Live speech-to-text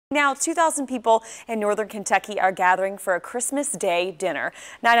Now, 2,000 people in northern Kentucky are gathering for a Christmas Day dinner.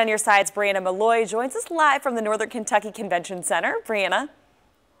 9 on your side's Brianna Malloy joins us live from the Northern Kentucky Convention Center. Brianna.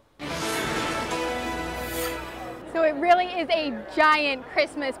 So it really is a giant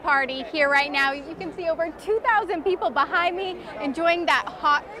Christmas party here right now. You can see over 2,000 people behind me enjoying that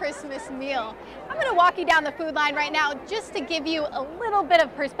hot Christmas meal. I'm going to walk you down the food line right now just to give you a little bit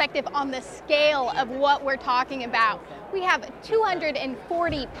of perspective on the scale of what we're talking about. We have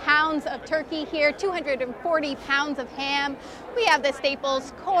 240 pounds of turkey here, 240 pounds of ham. We have the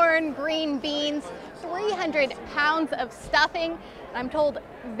staples, corn, green beans, 300 pounds of stuffing. I'm told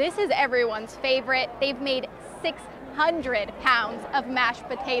this is everyone's favorite. They've made 600 pounds of mashed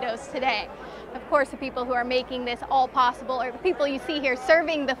potatoes today. Of course, the people who are making this all possible are the people you see here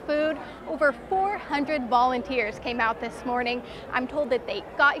serving the food. Over 400 volunteers came out this morning. I'm told that they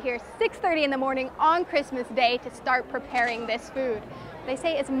got here 6:30 in the morning on Christmas Day to start preparing this food. They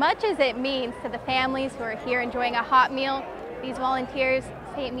say as much as it means to the families who are here enjoying a hot meal, these volunteers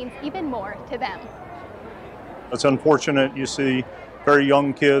say it means even more to them. It's unfortunate you see very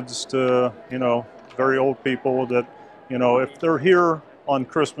young kids to, very old people that, if they're here on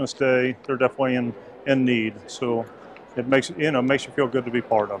Christmas Day, they're definitely in need. So it makes you feel good to be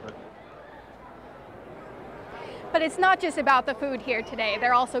part of it. But it's not just about the food here today.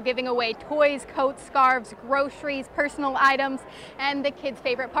 They're also giving away toys, coats, scarves, groceries, personal items, and the kids'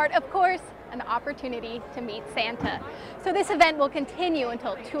 favorite part, of course, an opportunity to meet Santa. So this event will continue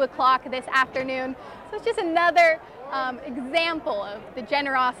until 2 o'clock this afternoon. So it's just another example of the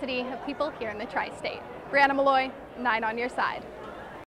generosity of people here in the tri-state. Brianna Malloy, 9 on your side.